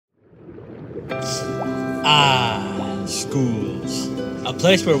Ah, schools. A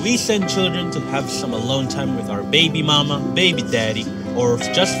place where we send children to have some alone time with our baby mama, baby daddy, or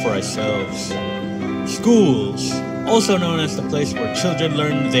just for ourselves. Schools, also known as the place where children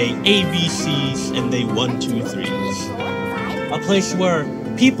learn they ABCs and they 1, 2, 3s. A place where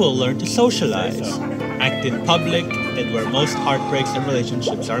people learn to socialize, act in public, and where most heartbreaks and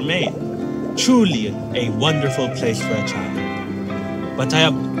relationships are made. Truly a wonderful place for a child. But I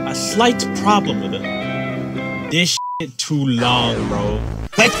have a slight problem with it. This shit too long, bro.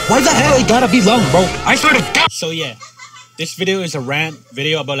 Like, why the hell it gotta be long, bro? I swear to God. So yeah, this video is a rant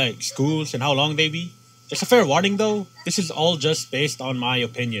video about like schools and how long they be. Just a fair warning though, this is all just based on my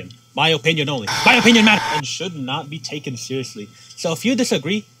opinion. My opinion only. My opinion matters and should not be taken seriously. So if you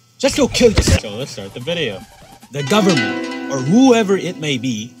disagree, just go kill yourself. So let's start the video. The government, or whoever it may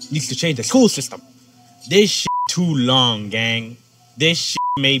be, needs to change the school system. This shit too long, gang. This shit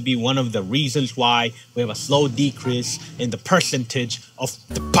may be one of the reasons why we have a slow decrease in the percentage of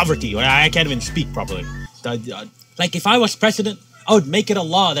the poverty. I can't even speak properly. Like if I was president, I would make it a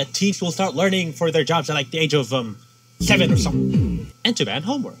law that teens will start learning for their jobs at like the age of 7 or something. And to ban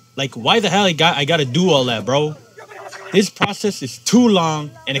homework. Like why the hell I gotta do all that, bro? This process is too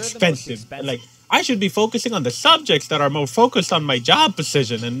long and expensive. And like I should be focusing on the subjects that are more focused on my job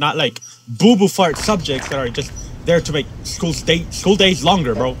position and not like boo-boo fart subjects that are just there to make school days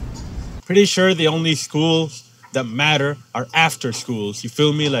longer, bro. Pretty sure the only schools that matter are after schools. You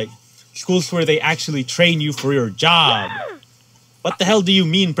feel me? Like schools where they actually train you for your job. What the hell do you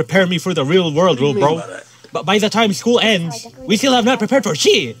mean prepare me for the real world, bro? But by the time school ends, we still have not prepared for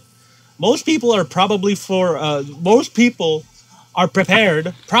shit. Most people are probably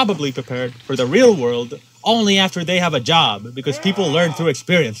probably prepared for the real world only after they have a job because people learn through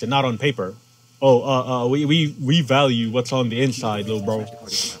experience and not on paper. Oh, we value what's on the inside, little bro.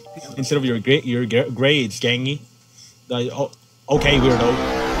 Instead of your grades, gangy. Okay,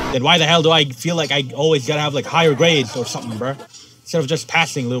 weirdo. Then why the hell do I feel like I always gotta have like higher grades or something, bro? Instead of just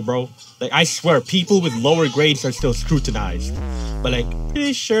passing, little bro. Like I swear, people with lower grades are still scrutinized. But like,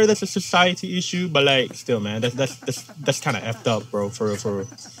 pretty sure that's a society issue. But like, still, man, that's kind of effed up, bro. For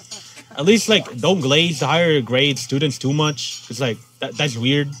at least like, don't glaze the higher grade students too much. It's like that's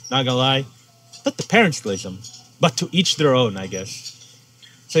weird. Not gonna lie. Let the parents glaze them. But to each their own, I guess.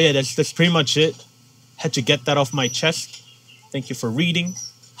 So yeah, that's pretty much it. Had to get that off my chest. Thank you for reading.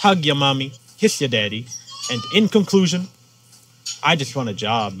 Hug your mommy. Kiss your daddy. And in conclusion, I just want a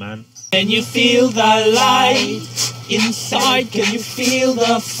job, man. Can you feel the light inside? Can you feel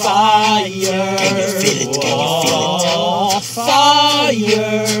the fire? Can you feel it? Can you feel it? Fire,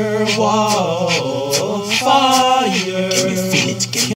 whoa, fire. Can you feel it? Can you